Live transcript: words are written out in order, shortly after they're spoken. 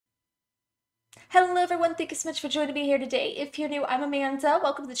Hello everyone, thank you so much for joining me here today. If you're new, I'm Amanda.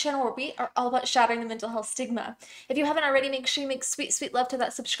 Welcome to the channel where we are all about shattering the mental health stigma. If you haven't already, make sure you make sweet love to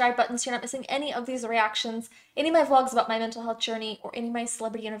that subscribe button so you're not missing any of these reactions, any of my vlogs about my mental health journey, or any of my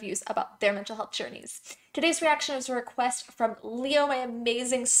celebrity interviews about their mental health journeys. Today's reaction is a request from Leo, my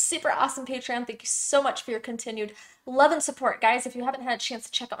amazing, super awesome Patreon. Thank you so much for your continued love and support. Guys, if you haven't had a chance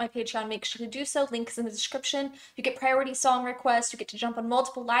to check out my Patreon, make sure to do so. Link is in the description. You get priority song requests. You get to jump on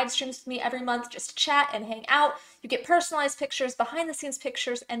multiple live streams with me every month just to chat and hang out. You get personalized pictures, behind the scenes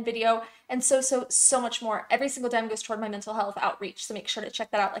pictures and video, and so much more. Every single dime goes toward my mental health outreach, so make sure to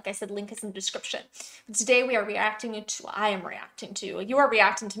check that out. Like I said, link is in the description. Today we are reacting to, you are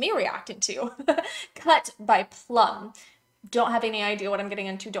reacting to me reacting to Cut by Plumb. Don't have any idea what I'm getting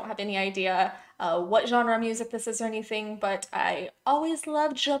into, don't have any idea what genre of music this is or anything, but I always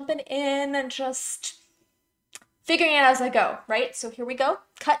love jumping in and just figuring it out as I go, right? So here we go,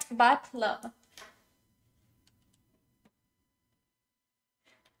 Cut by Plumb.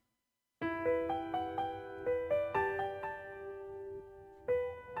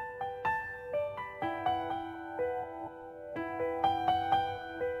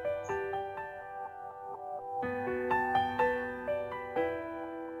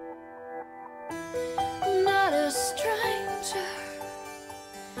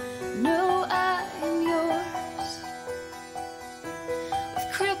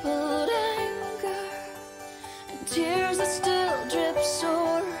 Tears that still drip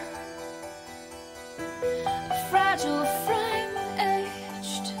sore, a fragile frame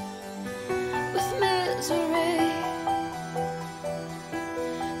aged with misery.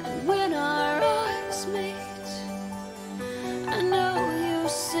 And when our eyes meet, I know you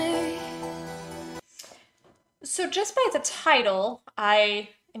see. So just by the title, I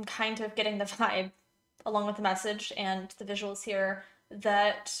am kind of getting the vibe, along with the message and the visuals here,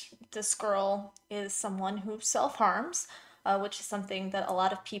 that this girl is someone who self-harms, which is something that a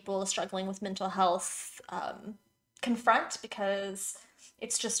lot of people struggling with mental health confront, because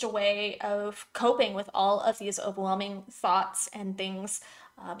it's just a way of coping with all of these overwhelming thoughts and things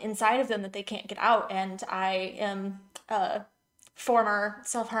inside of them that they can't get out. And I am a former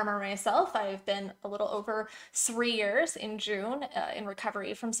self-harmer myself. I've been a little over 3 years in June in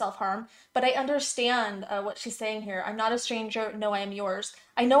recovery from self-harm, but I understand what she's saying here. I'm not a stranger, no, I am yours.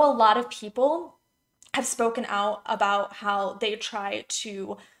 I know a lot of people have spoken out about how they try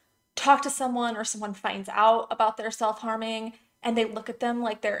to talk to someone, or someone finds out about their self-harming and they look at them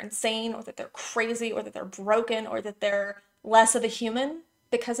like they're insane, or that they're crazy, or that they're broken, or that they're less of a human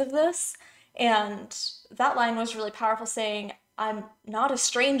because of this. And that line was really powerful, saying, I'm not a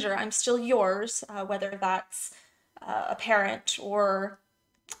stranger, I'm still yours, whether that's a parent or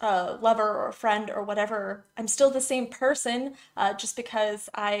a lover or a friend or whatever. I'm still the same person. Just because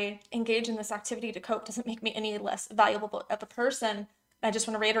I engage in this activity to cope doesn't make me any less valuable of a person. I just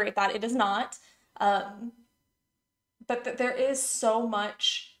want to reiterate that it is not. But that there is so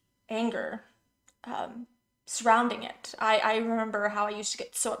much anger surrounding it. I remember how I used to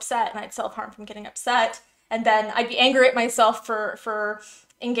get so upset, and I'd self-harm from getting upset. And then I'd be angry at myself for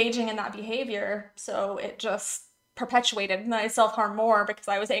engaging in that behavior. So it just perpetuated. And then I self-harm more because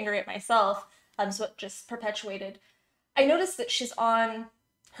I was angry at myself. So it just perpetuated. I noticed that she's on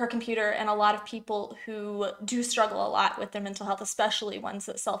her computer, and a lot of people who do struggle a lot with their mental health, especially ones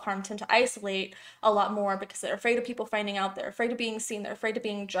that self-harm, tend to isolate a lot more because they're afraid of people finding out, they're afraid of being seen, they're afraid of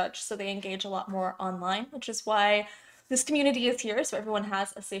being judged. So they engage a lot more online, which is why this community is here, so everyone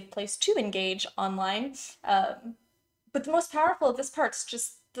has a safe place to engage online. But the most powerful of this part's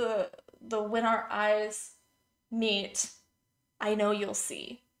just the when our eyes meet, I know you'll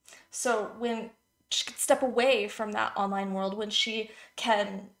see. So when she can step away from that online world, when she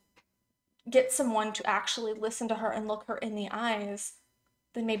can get someone to actually listen to her and look her in the eyes,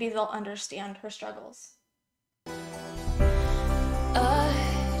 then maybe they'll understand her struggles. I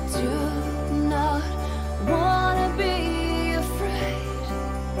do not wanna be afraid.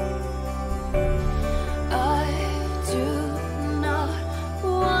 I do not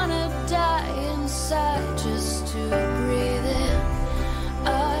wanna die inside just to breathe in.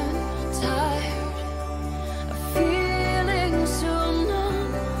 I'm tired of feeling so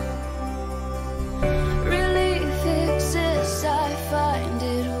numb. Relief exists, I find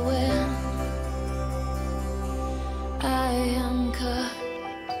it when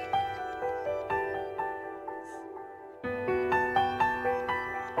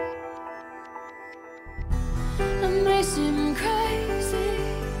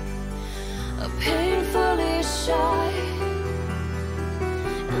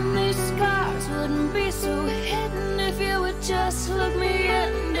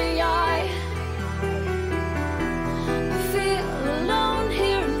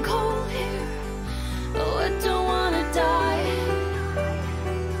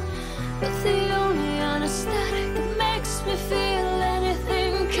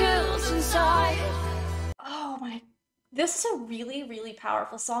This is a really, really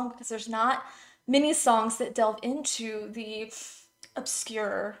powerful song because there's not many songs that delve into the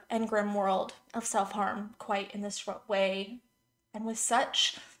obscure and grim world of self-harm quite in this way and with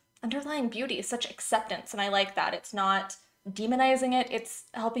such underlying beauty, such acceptance. And I like that. It's not demonizing it, it's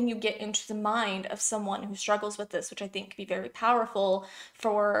helping you get into the mind of someone who struggles with this, which I think can be very powerful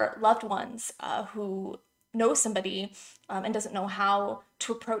for loved ones who know somebody and doesn't know how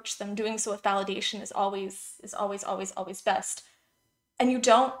to approach them. Doing so with validation is always best. And you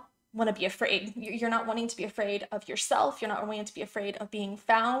don't want to be afraid. You're not wanting to be afraid of yourself. You're not wanting to be afraid of being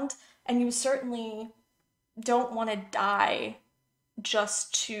found. And you certainly don't want to die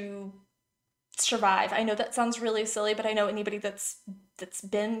just to survive. I know that sounds really silly, but I know anybody that's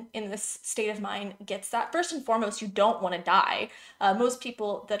been in this state of mind gets that. First and foremost, you don't want to die. Most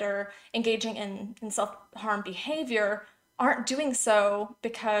people that are engaging in self-harm behavior aren't doing so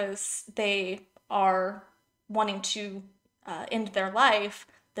because they are wanting to end their life.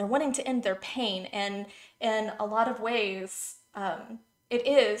 They're wanting to end their pain. And in a lot of ways, it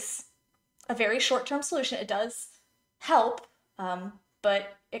is a very short-term solution. It does help,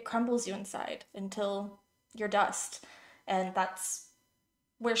 but it crumbles you inside until you're dust. And that's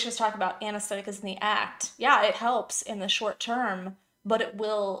where she was talking about anesthetic is in the act. Yeah, it helps in the short term, but it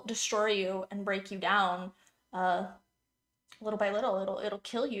will destroy you and break you down little by little. It'll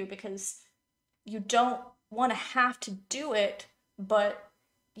kill you because you don't want to have to do it, but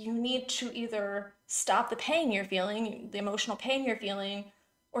you need to either stop the pain you're feeling, the emotional pain you're feeling,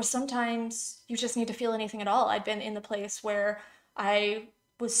 or sometimes you just need to feel anything at all. I'd been in the place where I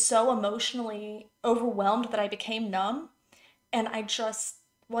was so emotionally overwhelmed that I became numb and I just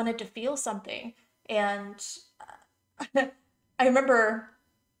wanted to feel something. And I remember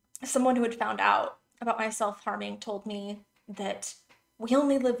someone who had found out about my self harming told me that we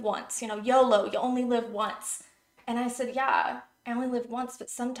only live once, YOLO, you only live once. And I said, yeah, I only live once, but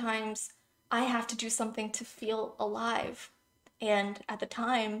sometimes I have to do something to feel alive. And at the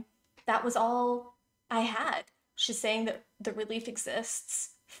time, that was all I had. She's saying that the relief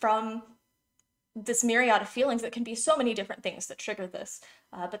exists from this myriad of feelings that can be so many different things that trigger this.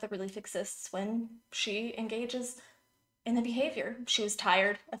 But the relief exists when she engages in the behavior. She was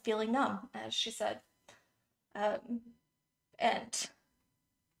tired of feeling numb, as she said. Um, and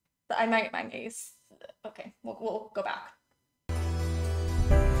I may, okay, we'll go back.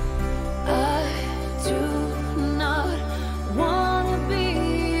 I do not want to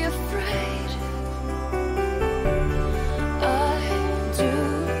be afraid. I do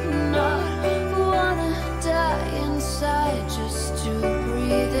not want to die inside just to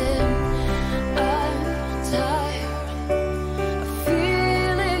breathe in. I'm tired of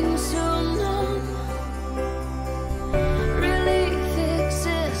feeling so numb. Relief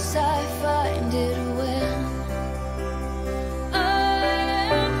exists, I find it when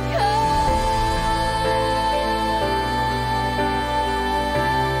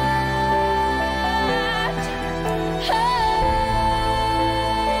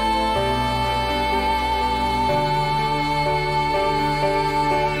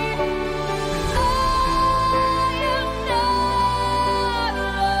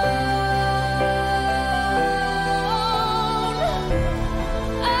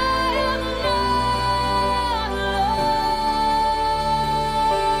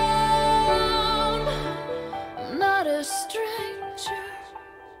stranger.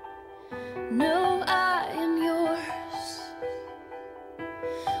 No, I am yours.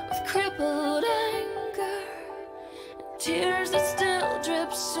 With crippled anger and tears that still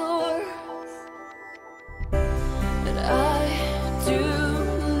drip sore. But I do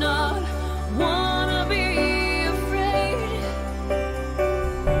not wanna be afraid.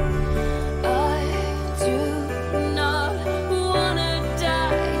 I do not wanna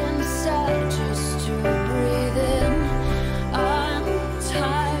die inside just to breathe in. I'm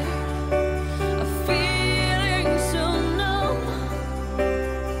tired of feeling so numb.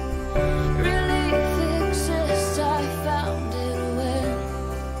 Relief exists, I found it when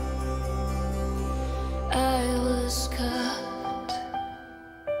I was cut.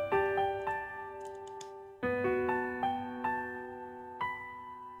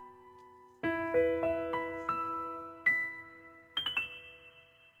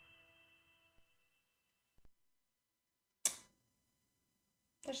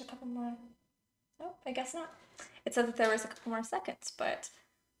 There's a couple more. Oh, I guess not. It said that there was a couple more seconds, but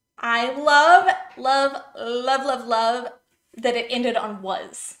I love that it ended on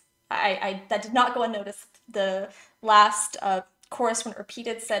was. I that did not go unnoticed. The last chorus, when it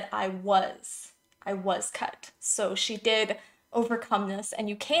repeated, said I was cut. So she did overcome this, and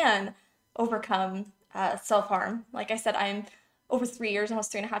you can overcome self-harm. Like I said, I'm over 3 years,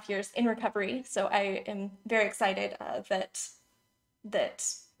 almost 3.5 years in recovery. So I am very excited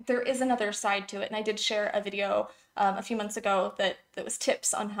that there is another side to it. And I did share a video a few months ago that was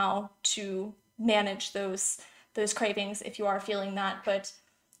tips on how to manage those cravings if you are feeling that. But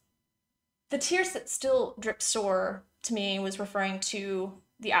the tears that still drip sore to me was referring to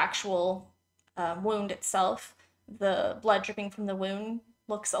the actual wound itself. The blood dripping from the wound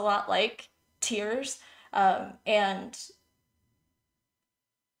looks a lot like tears. And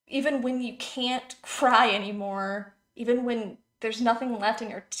even when you can't cry anymore, even when there's nothing left and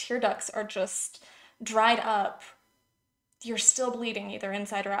your tear ducts are just dried up, you're still bleeding either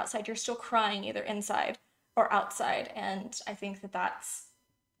inside or outside. You're still crying either inside or outside. And I think that that's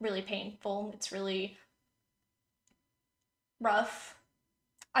really painful. It's really rough.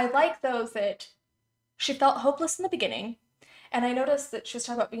 I like those that she felt hopeless in the beginning. And I noticed that she was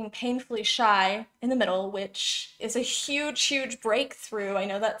talking about being painfully shy in the middle, which is a huge, huge breakthrough. I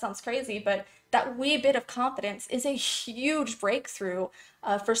know that sounds crazy, but that wee bit of confidence is a huge breakthrough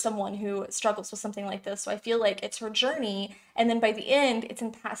for someone who struggles with something like this. So I feel like it's her journey. And then by the end, it's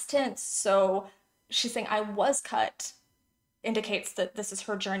in past tense. So she's saying, I was cut, indicates that this is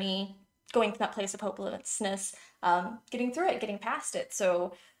her journey going from that place of hopelessness, getting through it, getting past it.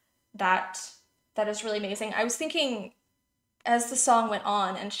 So that that is really amazing. I was thinking as the song went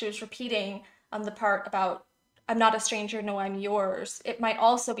on and she was repeating the part about I'm not a stranger, no, I'm yours, it might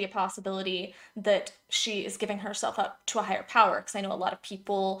also be a possibility that she is giving herself up to a higher power. Because I know a lot of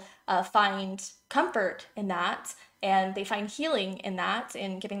people find comfort in that and they find healing in that,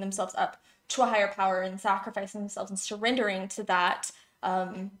 in giving themselves up to a higher power and sacrificing themselves and surrendering to that.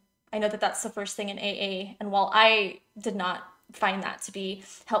 I know that that's the first thing in AA. And while I did not find that to be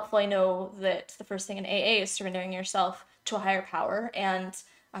helpful, I know that the first thing in AA is surrendering yourself to a higher power. And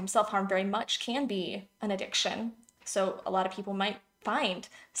self-harm very much can be an addiction. So a lot of people might find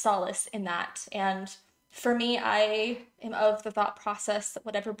solace in that. And for me, I am of the thought process that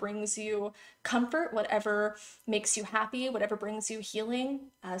whatever brings you comfort, whatever makes you happy, whatever brings you healing,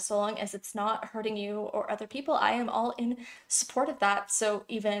 so long as it's not hurting you or other people, I am all in support of that. So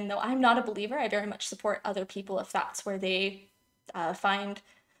even though I'm not a believer, I very much support other people if that's where they find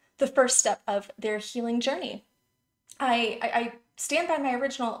the first step of their healing journey. I stand by my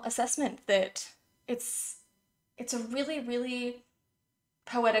original assessment that it's it's a really, really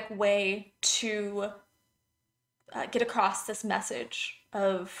poetic way to get across this message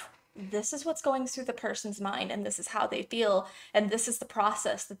of this is what's going through the person's mind and this is how they feel and this is the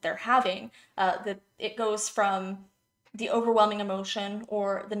process that they're having. That it goes from the overwhelming emotion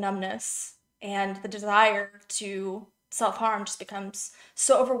or the numbness and the desire to self-harm just becomes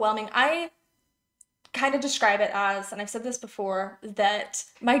so overwhelming. I kind of describe it as, and I've said this before, that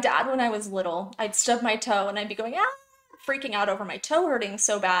my dad, when I was little, I'd stub my toe and I'd be going, ah, freaking out over my toe hurting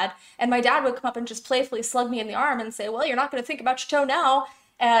so bad. And my dad would come up and just playfully slug me in the arm and say, well, you're not going to think about your toe now.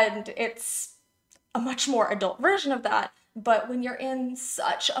 And it's a much more adult version of that. But when you're in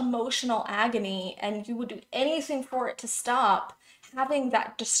such emotional agony and you would do anything for it to stop, having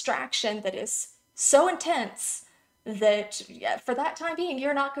that distraction that is so intense that yeah, for that time being,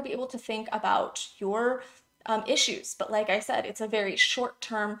 you're not going to be able to think about your issues. But like I said, it's a very short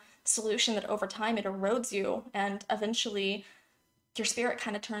term solution that over time it erodes you and eventually your spirit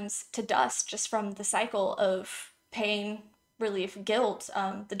kind of turns to dust just from the cycle of pain, relief, guilt.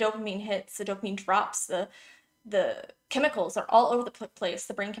 The dopamine hits, the dopamine drops, the chemicals are all over the place.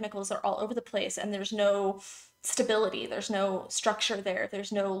 The brain chemicals are all over the place, and there's no stability. There's no structure there.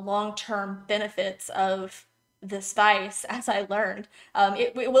 There's no long-term benefits of this vice, as I learned.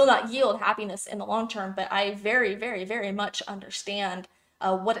 It will not yield happiness in the long term, but I very, very, very much understand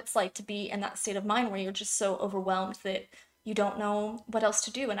what it's like to be in that state of mind where you're just so overwhelmed that you don't know what else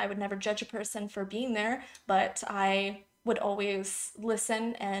to do. And I would never judge a person for being there, but I would always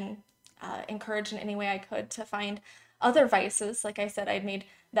listen and encourage in any way I could to find other vices. Like I said, I'd made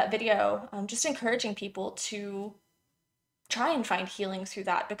that video just encouraging people to try and find healing through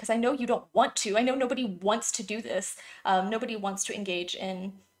that because I know you don't want to. I know nobody wants to do this. Nobody wants to engage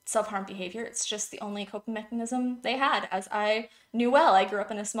in self-harm behavior. It's just the only coping mechanism they had. As I knew well, I grew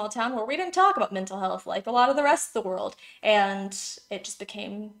up in a small town where we didn't talk about mental health like a lot of the rest of the world. And it just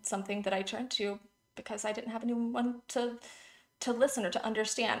became something that I turned to because I didn't have anyone to listen or to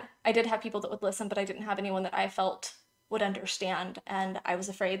understand. I did have people that would listen, but I didn't have anyone that I felt would understand. And I was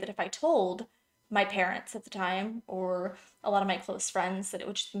afraid that if I told my parents at the time or a lot of my close friends that it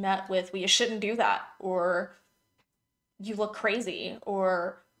would just be met with, well, you shouldn't do that, or you look crazy,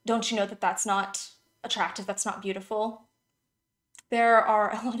 or don't you know that that's not attractive, that's not beautiful. There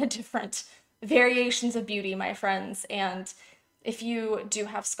are a lot of different variations of beauty, my friends. And if you do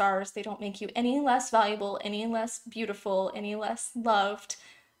have scars, they don't make you any less valuable, any less beautiful, any less loved.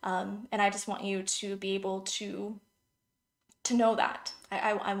 And I just want you to be able to know that.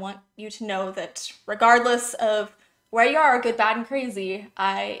 I want you to know that regardless of where you are, good, bad, and crazy,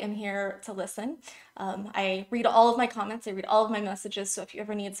 I am here to listen. I read all of my comments, I read all of my messages. So if you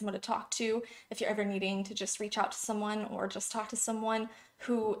ever need someone to talk to, if you're ever needing to just reach out to someone or just talk to someone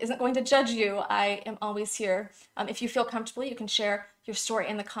who isn't going to judge you, I am always here. If you feel comfortable, you can share your story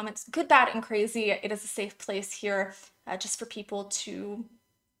in the comments. Good, bad, and crazy. It is a safe place here just for people to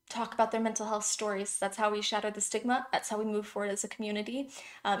talk about their mental health stories. That's how we shatter the stigma. That's how we move forward as a community.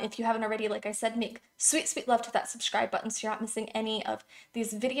 If you haven't already, like I said, make sweet, sweet love to that subscribe button so you're not missing any of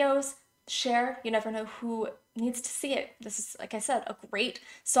these videos. Share. You never know who needs to see it. This is, like I said, a great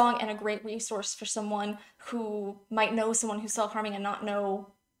song and a great resource for someone who might know someone who's self-harming and not know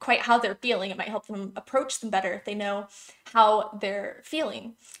quite how they're feeling. It might help them approach them better if they know how they're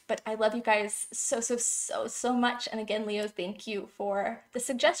feeling. But I love you guys so, so, so, so much. And again, Leo, thank you for the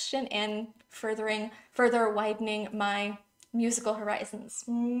suggestion and further widening my musical horizons.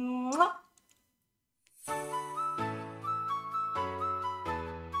 Mwah.